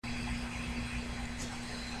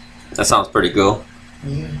That sounds pretty cool.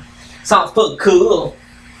 Yeah. Sounds pretty cool.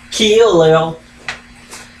 Cool, Leo.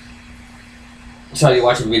 So you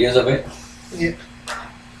watching videos of it? Yeah.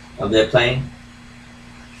 Of it playing?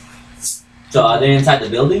 So are they inside the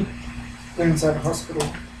building? They're inside a hospital.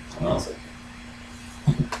 Oh.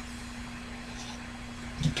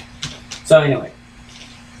 So anyway,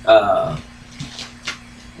 so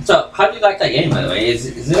how do you like that game, by the way?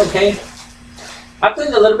 Is it okay? I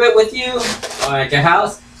played a little bit with you at your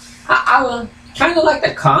house. I kind of like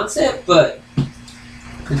the concept, but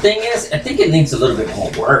the thing is, I think it needs a little bit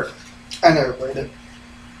more work. I never played it.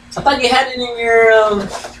 I thought you had it in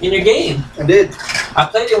your game. I did. I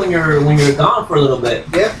played it when you were gone for a little bit.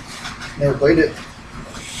 Yeah. Never played it.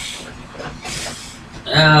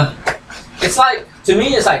 It's like, to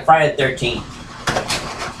me, it's like Friday the 13th.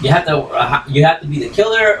 You have to be the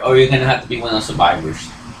killer, or you're gonna have to be one of the survivors.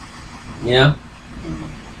 You know.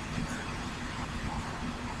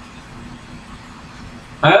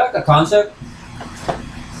 I like the concept,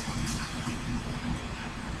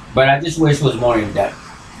 but I just wish it was more in depth.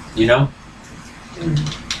 You know,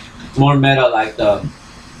 more meta, like the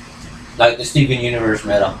Steven Universe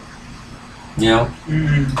meta. You know,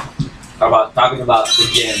 talking about the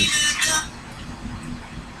gyms.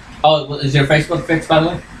 Oh, is your Facebook fixed, by the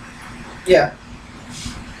way? Yeah.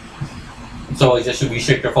 So it's just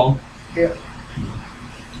restrict your phone? Yeah.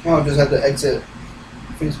 I'll just have to exit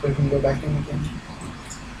Facebook and go back in again.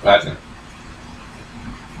 Gotcha.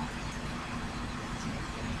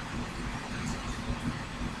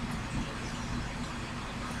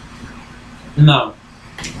 No.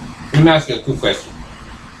 Let me ask you a quick question.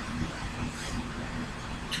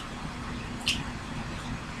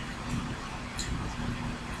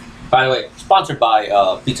 By the way, sponsored by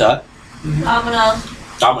Pizza Hut.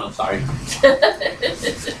 Domino's, sorry.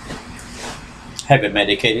 Have been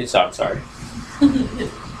medicated, so I'm sorry.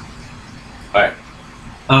 Alright.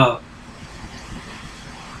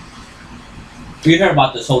 You heard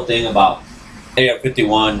about this whole thing about Area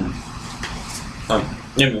 51.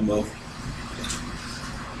 Let me move.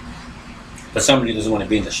 But somebody doesn't want to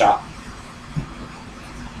be in the shop.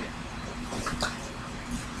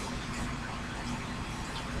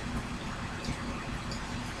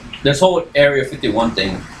 This whole Area 51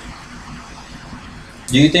 thing,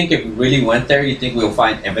 do you think if we really went there, you think we'll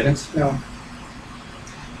find evidence? No.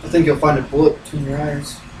 I think you'll find a bullet between your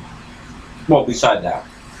eyes. Well, beside that.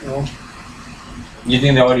 No. You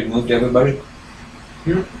think they already moved everybody?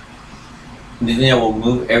 Hmm? Do you think they will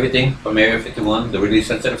move everything from Area 51, the really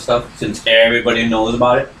sensitive stuff, since everybody knows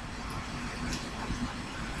about it?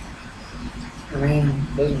 I mean,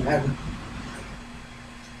 it doesn't matter.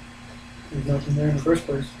 There's nothing there in the first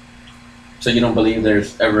place. So you don't believe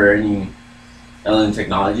there's ever any alien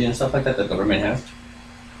technology and stuff like that the government has?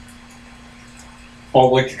 Or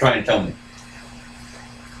what you're trying to tell me?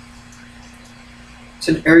 It's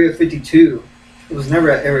in Area 52. It was never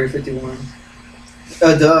at Area 51.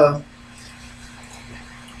 Duh.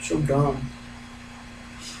 So dumb.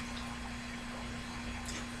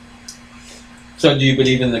 So do you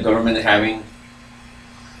believe in the government having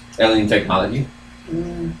alien technology? I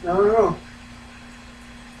don't know.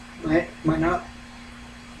 Might not.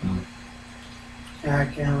 Yeah, I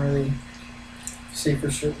can't really say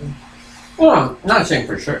for certain. Well, I'm not saying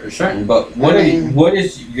for certain, but what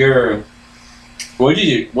is your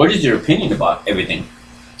opinion about everything?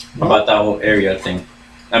 About that whole area thing?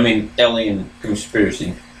 I mean, alien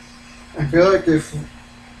conspiracy. I feel like if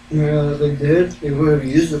they did, they would have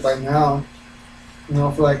used it by now. You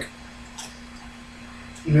know, for like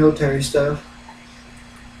military stuff.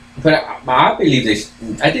 But I believe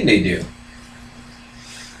I think they do.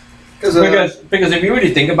 Because if you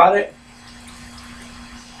really think about it,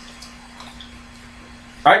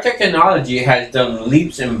 our technology has done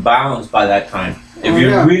leaps and bounds by that time.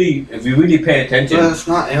 If you really pay attention. But it's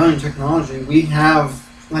not alien technology. We have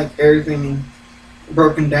like everything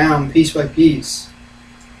broken down piece by piece.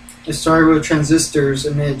 It started with transistors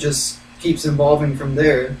and it just keeps evolving from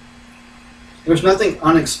there. There's nothing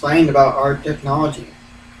unexplained about our technology.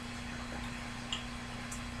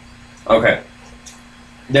 Okay.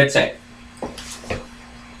 Let's say.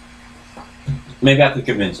 Maybe I could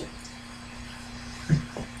convince you.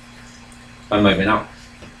 Or maybe not.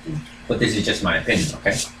 But this is just my opinion,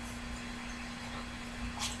 okay?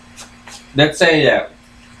 Let's say that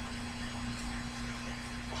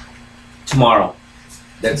tomorrow,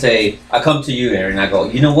 let's say I come to you, Aaron, and I go,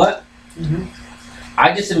 you know what? Mm-hmm.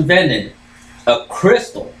 I just invented a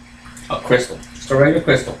crystal, just a regular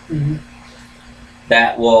crystal,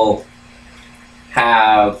 that will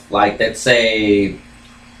have, like, let's say,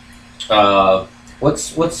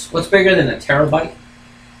 what's bigger than a terabyte?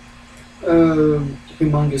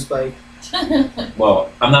 Humongous bike. Well,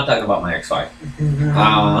 I'm not talking about my ex-wife.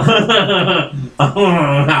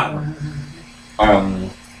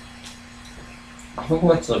 I think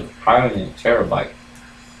what's a Pioneer terabyte?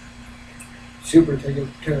 Super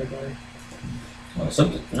terabyte. Or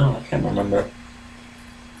something? No, I can't remember.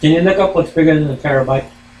 Can you look up what's bigger than a terabyte?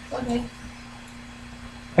 Okay.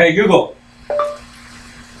 Hey Google,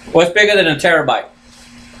 what's bigger than a terabyte?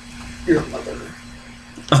 Your mother.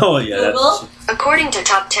 Oh yeah, Google? According to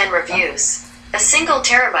top 10 reviews, a single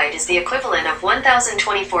terabyte is the equivalent of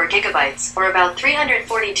 1,024 gigabytes, or about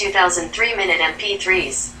 342,000 3-minute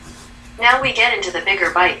MP3s. Now we get into the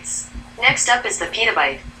bigger bytes. Next up is the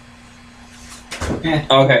petabyte.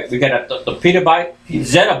 Okay, we got the petabyte,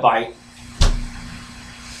 zettabyte,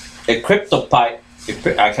 a cryptobyte.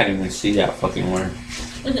 I can't even see that fucking word.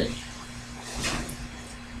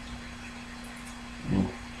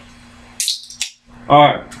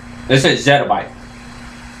 Alright, let's say zettabyte.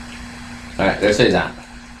 Alright, let's say that.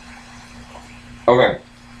 Okay.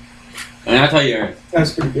 And I'll tell you.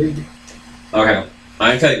 That's pretty big. Okay,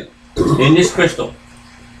 I'll tell you. In this crystal,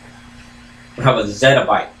 we have a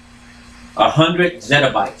zettabyte. 100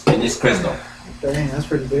 zettabytes in this crystal. Dang, that's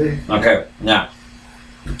pretty big. Okay, now,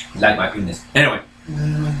 like my penis. Anyway.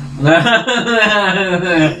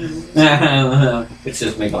 It's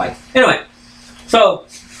just make a like. Anyway, so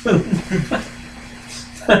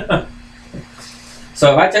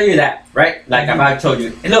so if I tell you that, right? Like if I told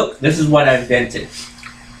you, hey, look, this is what I invented.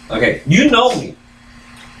 Okay, you know me.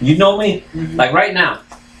 You know me. Like right now.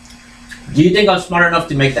 Do you think I'm smart enough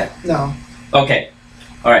to make that? No. Okay.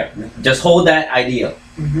 All right. Just hold that idea.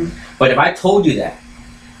 But if I told you that,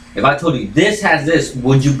 if I told you this has this,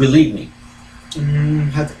 would you believe me?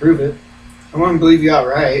 Have to prove it. I wouldn't believe you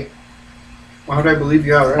outright. Why would I believe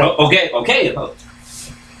you outright? Oh, okay,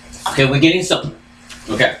 we're getting something.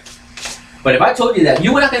 Okay. But if I told you that,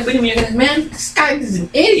 you were not going to believe me. You're going to, man, this guy is an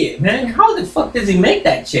idiot, man. How the fuck does he make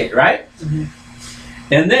that shit, right?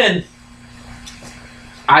 And then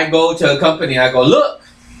I go to a company, I go, look,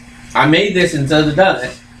 I made this and da-da-da.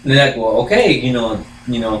 And they're like, well, okay, you know,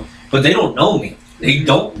 but they don't know me. They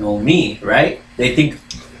don't know me, right? They think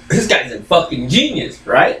this guy's a fucking genius,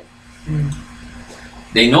 right?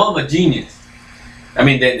 They know I'm a genius. I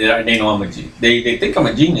mean, they know I'm a genius. They think I'm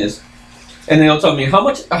a genius. And they'll tell me, how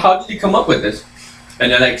did you come up with this?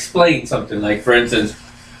 And then I explain something, like, for instance,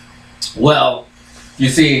 well, you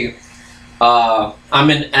see, I'm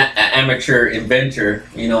an amateur inventor,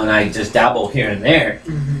 you know, and I just dabble here and there.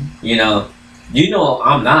 You know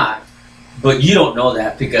I'm not, but you don't know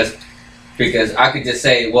that because I could just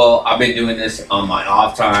say, well, I've been doing this on my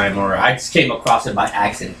off time, or I just came across it by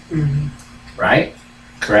accident. Right?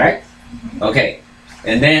 Correct? Okay.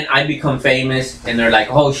 And then I become famous, and they're like,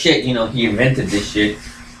 oh shit, you know, he invented this shit.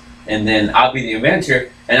 And then I'll be the inventor,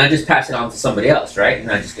 and I just pass it on to somebody else, right? And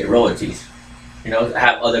I just get royalties. You know,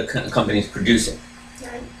 have other companies produce it.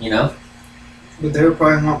 You know? But they would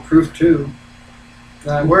probably want proof too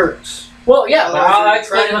that it works. Well, yeah, but I'll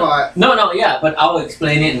explain it. but I'll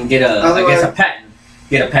explain it and get a patent.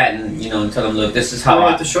 Get a patent, you know, and tell them, look, this is how I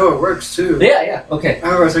have to show it works too. Yeah, okay.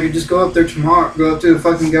 Otherwise, I could just go up there tomorrow, go up to the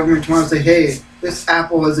fucking government tomorrow and say, hey, this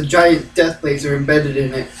apple has a giant death laser embedded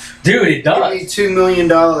in it. Dude, it does. Give me $2 million.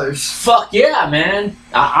 Fuck yeah, man.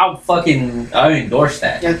 I'll endorse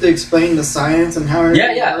that. You have to explain the science and how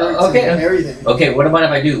everything works okay. and everything. Okay, what about if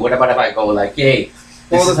I do? What about if I go like, hey,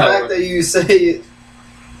 well, the fact that you say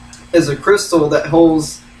is a crystal that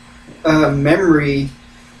holds memory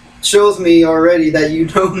shows me already that you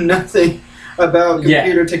know nothing about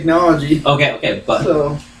computer technology. Okay,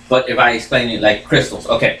 but if I explain it like crystals,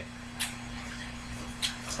 okay.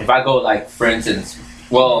 If I go like, for instance,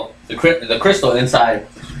 well, the crystal inside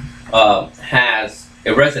has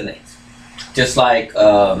a resonance, just like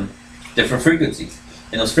different frequencies,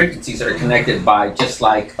 and those frequencies are connected by just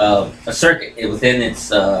like a circuit within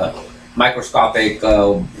its microscopic,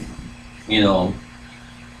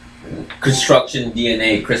 construction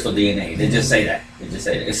DNA, crystal DNA. They just say that.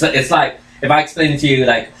 It's like if I explain it to you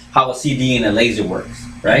like how a CD and a laser works,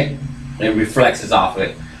 right? It reflects off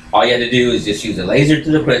it. All you have to do is just use a laser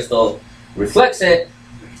to the crystal, reflects it,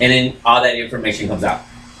 and then all that information comes out.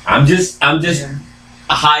 I'm just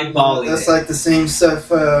highballing. That's like the same stuff.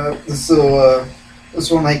 This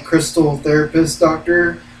one like crystal therapist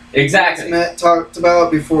doctor Matt talked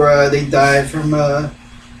about before they died from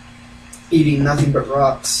eating nothing but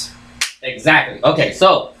rocks. Exactly. Okay,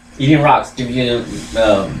 so eating rocks give you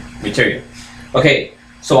material. Okay,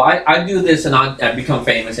 so I do this and I become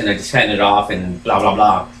famous and I just hand it off and blah blah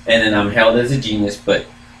blah, and then I'm hailed as a genius. But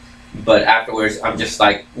afterwards I'm just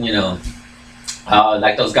like, you know,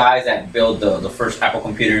 Like those guys that built the first Apple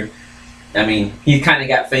computer. I mean, he kind of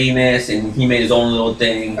got famous and he made his own little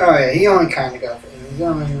thing. Oh yeah, he only kind of got famous. I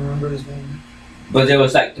don't even remember his name. But there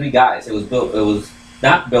was like 3 guys. It was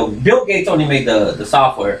not Bill. Bill Gates only made the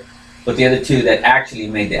software, but the other 2 that actually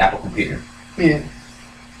made the Apple computer. Yeah.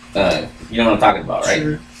 You know what I'm talking about, right?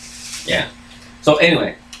 Sure. Yeah. So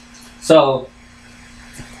anyway,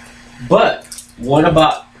 but what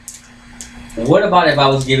about if I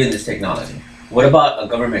was given this technology? What about a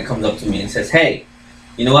government comes up to me and says, "Hey,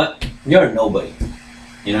 you know what? You're a nobody."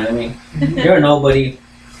 You know what I mean? You're a nobody.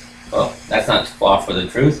 Well, that's not too far for the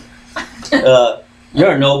truth.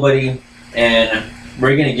 You're a nobody, and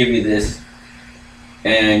we're gonna give you this,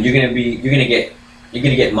 and you're gonna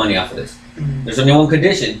get money off of this. Mm-hmm. There's only one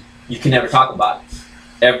condition: you can never talk about it,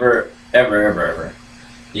 ever.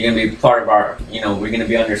 You're gonna be part of our. We're gonna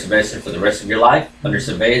be under surveillance for the rest of your life, under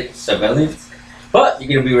surveillance, but you're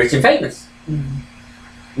gonna be rich and famous.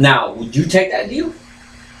 Mm-hmm. Now, would you take that deal?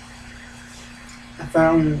 I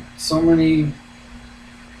found so many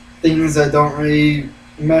things that don't really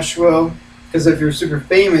mesh well. Because if you're super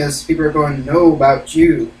famous, people are going to know about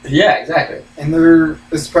you. Yeah, exactly. And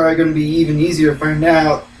it's probably going to be even easier to find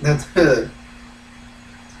out that the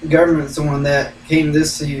government's the one that came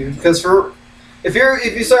this to you. Because if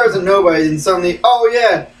you start as a nobody and suddenly, oh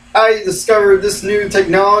yeah, I discovered this new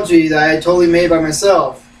technology that I totally made by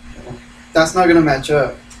myself, that's not going to match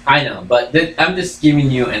up. I know, but I'm just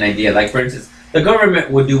giving you an idea. Like, for instance, the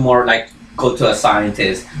government would do more like go to a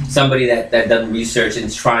scientist, somebody that done research and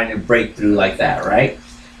is trying to break through like that, right?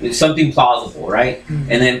 It's something plausible, right? Mm-hmm.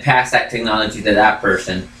 And then pass that technology to that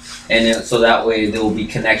person. And then, so that way there will be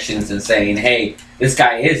connections and saying, hey, this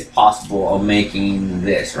guy is possible of making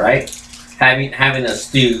this, right? Having a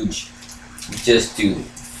stooge just to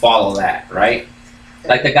follow that, right?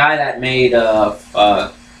 Like the guy that made,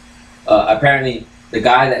 apparently, the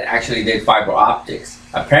guy that actually did fiber optics,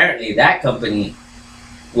 apparently that company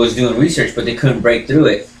was doing research, but they couldn't break through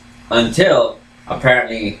it until,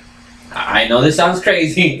 apparently, I know this sounds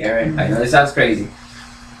crazy, Aaron, I know this sounds crazy,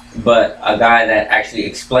 but a guy that actually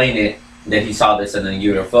explained it, that he saw this in a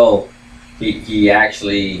UFO, he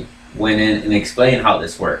actually went in and explained how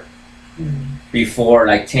this worked. Mm-hmm. Before,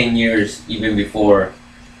 like 10 years, even before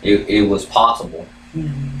it was possible.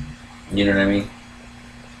 Mm-hmm. You know what I mean?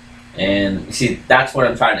 And you see, that's what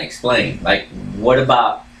I'm trying to explain. Like, what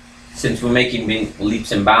about, since we're making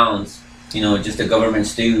leaps and bounds, just a government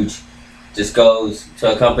stooge just goes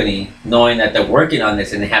to a company knowing that they're working on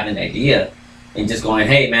this and they have an idea and just going,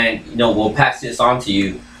 hey man, we'll pass this on to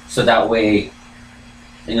you so that way,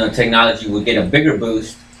 technology will get a bigger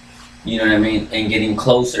boost, you know what I mean, and getting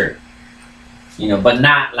closer, but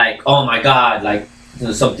not like, oh my God, like,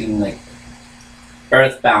 something like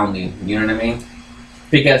earthbounding, you know what I mean?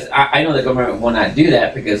 Because I know the government will not do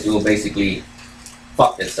that because it will basically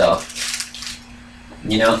fuck itself,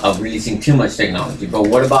 of releasing too much technology. But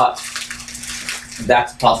what about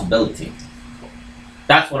that's a possibility?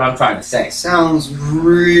 That's what I'm trying to say. Sounds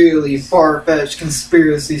really far-fetched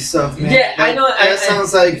conspiracy stuff, man. Yeah, I know. That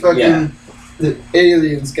sounds like fucking the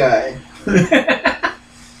aliens guy.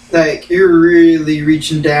 Like, you're really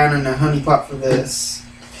reaching down in a honeypot for this.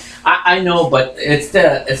 I know, but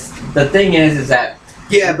the thing is that.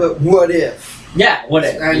 Yeah, but what if? Yeah, what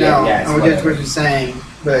if? I know. Yeah, I get what you're saying,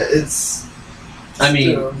 but it's. I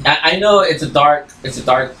mean, still. I know it's a dark.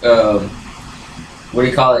 What do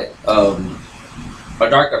you call it? A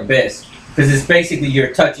dark abyss, because it's basically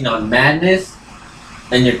you're touching on madness,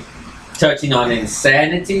 and you're touching on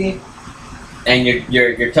insanity, and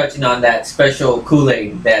you're touching on that special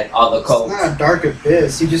Kool-Aid that all the cults. It's not a dark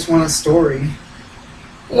abyss. You just want a story.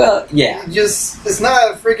 Well, yeah. It's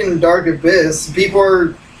not a freaking dark abyss. People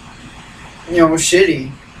are,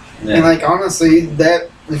 shitty. Yeah. And, like, honestly, that.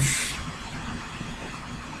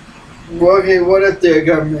 Well, okay, what if the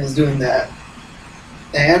government is doing that?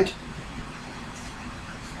 And?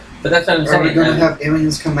 But that's what I'm saying. Are we going to have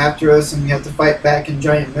aliens come after us and we have to fight back in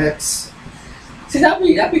giant mechs? See,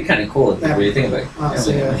 that'd be kind of cool if you really think about it.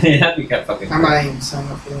 Honestly, yeah. That'd be kind of fucking cool. I might even sign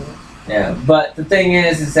up for that. Yeah, but the thing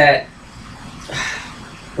is that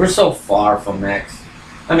we're so far from mechs.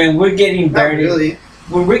 I mean, we're getting barely. Not really.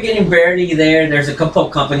 We're getting barely there. There's a couple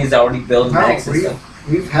of companies that already build mechs and stuff.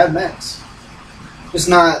 We've had mechs. Just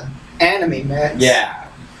not anime mechs. Yeah.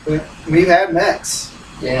 But we've had mechs.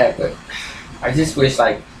 Yeah, but I just wish,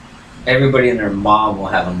 like, everybody and their mom will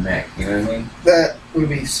have a mech. You know what I mean? That would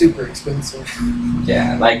be super expensive.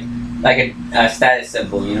 Yeah, like a status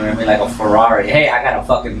symbol. You know what I mean? Like a Ferrari. Hey, I got a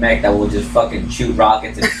fucking mech that will just fucking shoot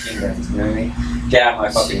rockets and machine guns. You know what I mean? Get out of my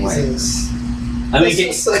fucking Jesus. way. I mean,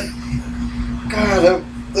 it's like, God,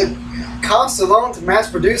 the cost alone to mass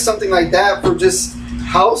produce something like that for just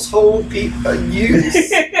household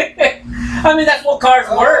use. I mean, that's what cars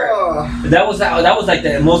were. Oh. That was like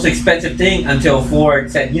the most expensive thing until Ford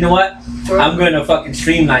said, you know what? I'm gonna fucking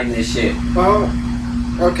streamline this shit. Well,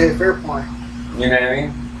 okay, fair point. You know what I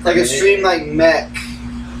mean? Like a streamlined mech.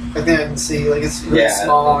 I think I can see. Like it's really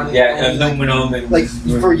small. And aluminum and like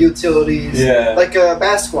for utilities. Yeah. Like a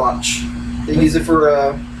Basquatch. They use it for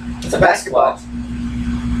it's a basketball.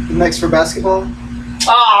 The mech's for basketball.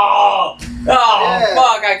 Oh, Yeah.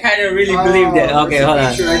 fuck! I kind of really believed it. Okay, there's a hold on.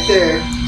 picture right there.